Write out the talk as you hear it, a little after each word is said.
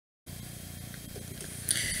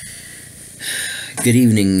Good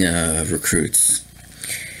evening, recruits.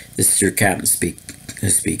 This is your captain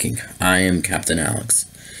speaking. I am Captain Alex.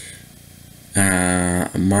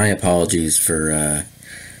 My apologies for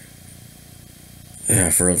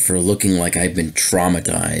looking like I've been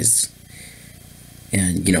traumatized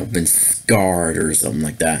and been scarred or something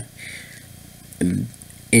like that.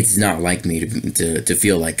 It's not like me to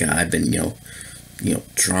feel like I've been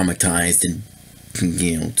traumatized and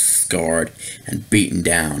scarred and beaten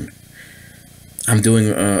down. I'm doing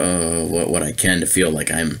what I can to feel like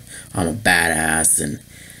I'm a badass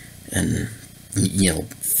and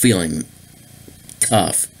feeling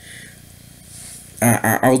tough.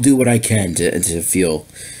 I'll do what I can to feel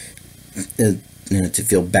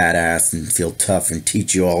badass and feel tough and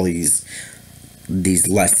teach you all these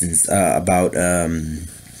lessons about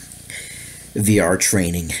VR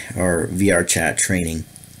training or vrchat training,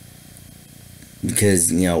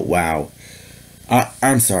 because wow.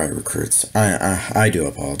 I'm sorry, recruits. I do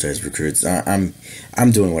apologize, recruits. I'm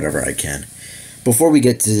doing whatever I can. Before we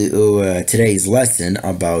get to today's lesson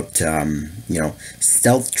about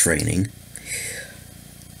stealth training,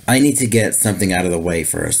 I need to get something out of the way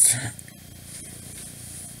first.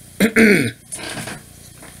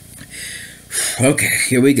 Okay,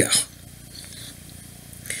 here we go.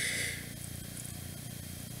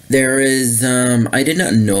 There is I did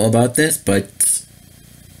not know about this, but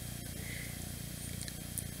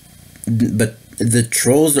the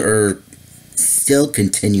trolls are still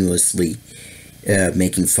continuously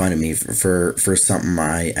making fun of me for something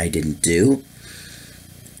I didn't do.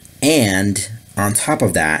 And on top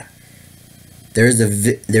of that, there's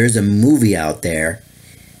a movie out there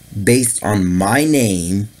based on my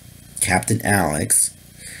name, Captain Alex,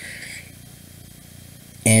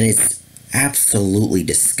 and it's absolutely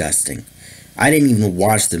disgusting. I didn't even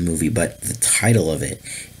watch the movie, but the title of it,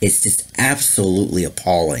 it's just absolutely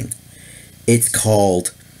appalling. It's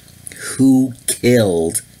called Who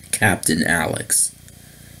Killed Captain Alex?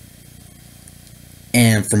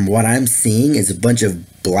 And from what I'm seeing is a bunch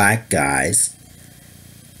of black guys,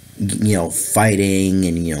 fighting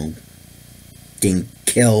and, getting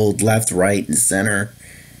killed left, right, and center.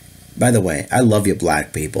 By the way, I love you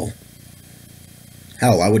black people.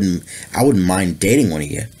 Hell, I wouldn't mind dating one of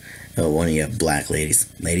you black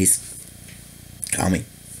ladies. Ladies, call me.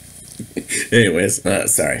 Anyways,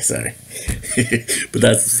 sorry. But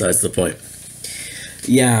that's besides the point.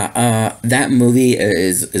 Yeah, that movie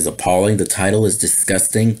is appalling. The title is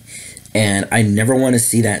disgusting, and I never want to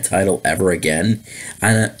see that title ever again.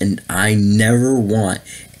 And I never want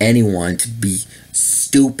anyone to be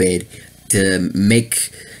stupid to make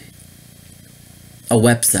a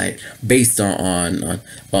website based on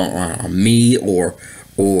me or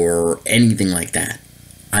anything like that.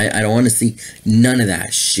 I don't want to see none of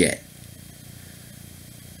that shit.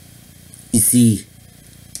 You see,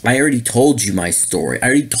 I already told you my story. I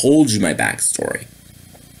already told you my backstory.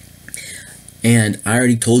 And I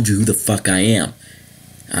already told you who the fuck I am.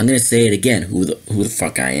 I'm going to say it again, who the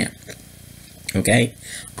fuck I am. Okay?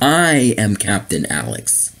 I am Captain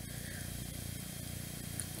Alex.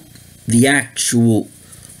 The actual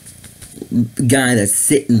guy that's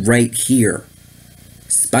sitting right here.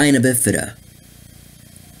 Spina bifida.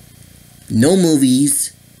 No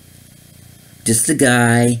movies. Just a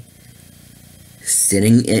guy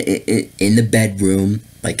sitting in the bedroom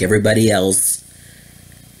like everybody else,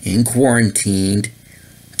 in quarantined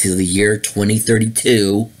till the year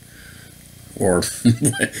 2032 or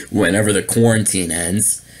whenever the quarantine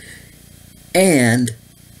ends. And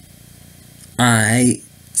I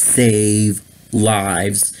save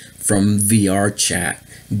lives from vrchat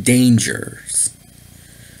dangers.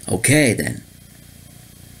 Okay then.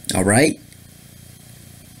 Alright?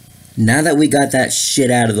 Now that we got that shit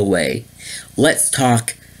out of the way, let's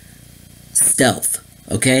talk stealth,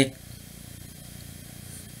 okay?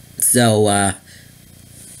 So,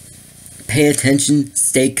 pay attention,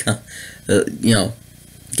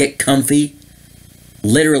 get comfy.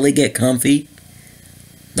 Literally get comfy.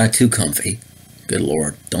 Not too comfy. Good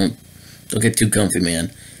lord, don't get too comfy,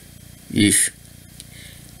 man. Yeesh.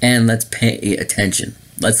 And let's pay attention.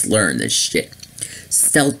 Let's learn this shit.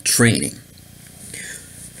 Stealth training.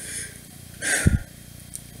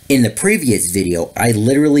 In the previous video, I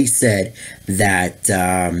literally said that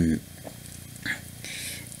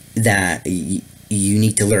you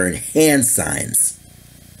need to learn hand signs.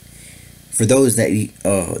 For those that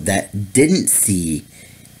didn't see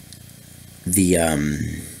the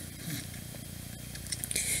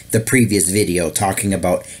previous video talking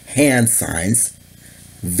about hand signs,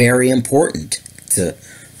 very important to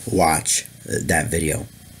watch that video.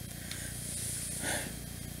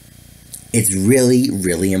 It's really,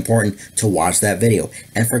 really important to watch that video.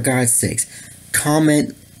 And for God's sakes,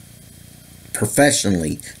 comment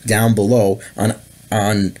professionally down below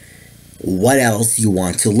on what else you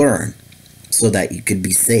want to learn so that you could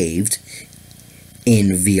be saved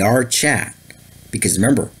in VR chat. Because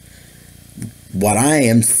remember, what I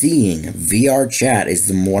am seeing, VR chat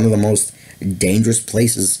is one of the most dangerous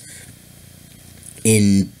places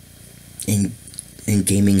in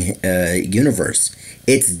gaming universe.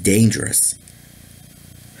 It's dangerous.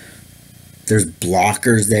 There's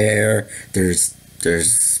blockers there. There's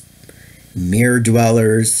mirror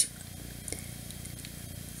dwellers.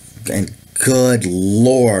 And good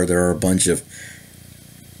lord, there are a bunch of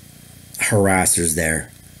harassers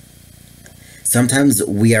there. Sometimes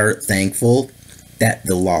we are thankful that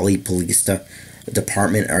the Lolly Police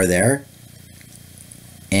Department are there.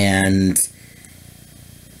 And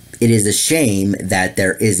it is a shame that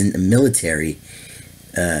there isn't a military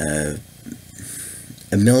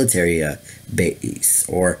base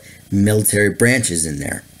or military branches in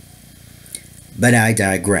there. But I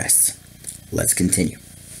digress. Let's continue.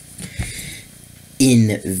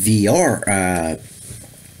 In VR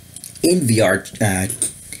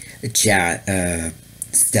chat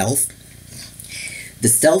stealth, the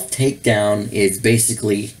stealth takedown is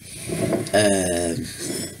basically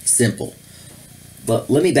simple. But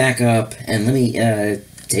let me back up and let me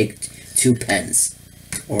take 2 pens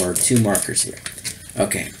or 2 markers here.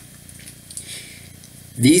 Okay.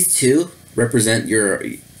 These 2 represent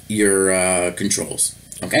your controls.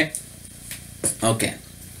 Okay? Okay.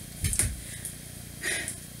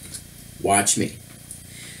 Watch me.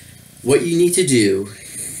 What you need to do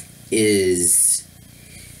is,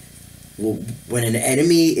 when an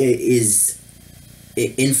enemy is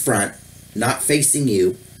in front, not facing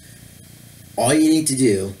you, all you need to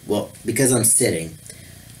do, well, because I'm sitting,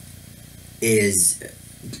 is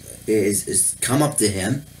come up to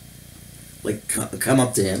him. Like, come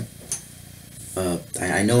up to him.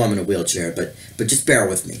 I know I'm in a wheelchair, but just bear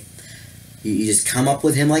with me. You just come up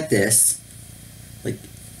with him like this. Like,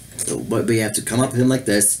 but you have to come up with him like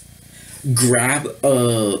this. Grab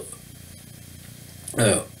over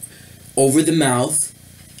the mouth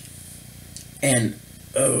and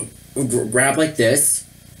grab like this.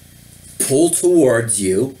 Pull towards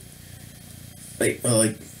you. Like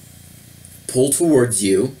pull towards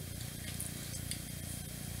you.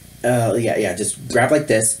 Yeah, just grab like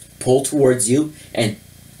this, pull towards you, and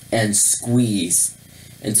squeeze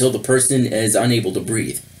until the person is unable to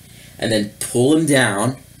breathe. And then pull him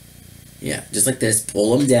down. Yeah, just like this,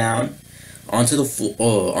 pull him down onto the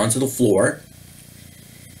floor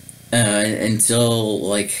until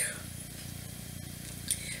like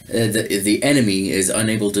the enemy is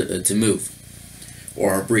unable to move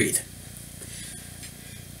or breathe.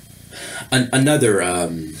 Another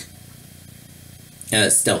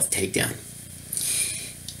stealth takedown.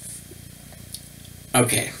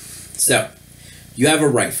 Okay, so you have a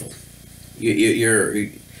rifle.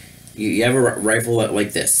 You have a rifle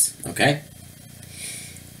like this. Okay.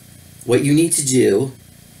 What you need to do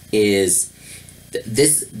is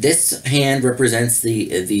this hand represents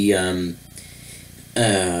the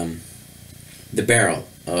barrel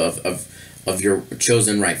of your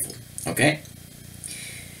chosen rifle. Okay.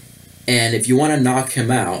 And if you want to knock him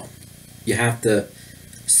out, you have to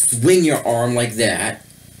swing your arm like that.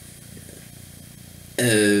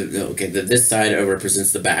 Okay, this side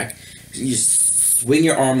represents the back. You swing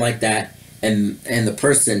your arm like that, and the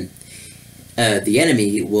person, the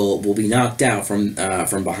enemy, will be knocked out from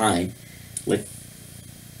behind, like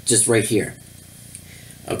just right here.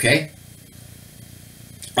 Okay.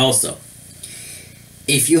 Also,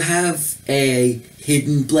 if you have a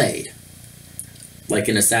hidden blade, like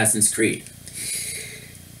in Assassin's Creed,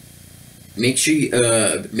 make sure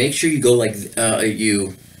you go like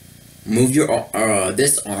you move your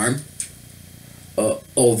this arm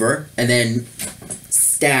over and then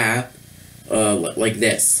stab like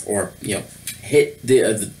this, or hit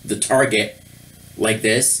the target like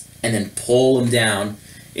this and then pull them down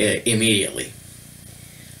immediately.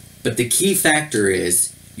 But the key factor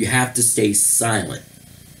is you have to stay silent.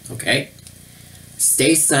 Okay?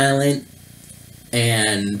 Stay silent,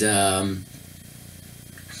 and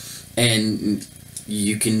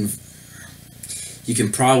you can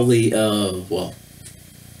probably well,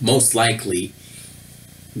 most likely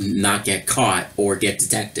not get caught or get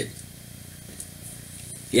detected.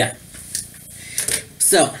 Yeah.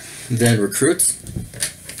 So then, recruits,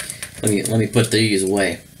 let me put these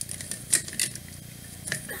away.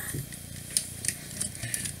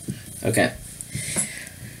 Okay.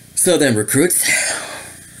 So then, recruits,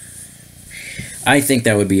 I think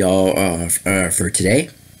that would be all for today.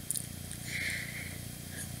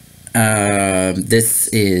 This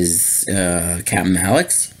is Captain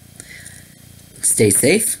Alex. Stay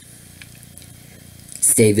safe.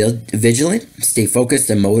 Stay vigilant. Stay focused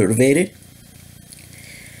and motivated.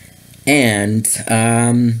 And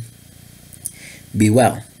be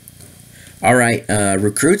well. All right,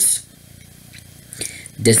 recruits,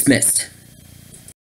 dismissed.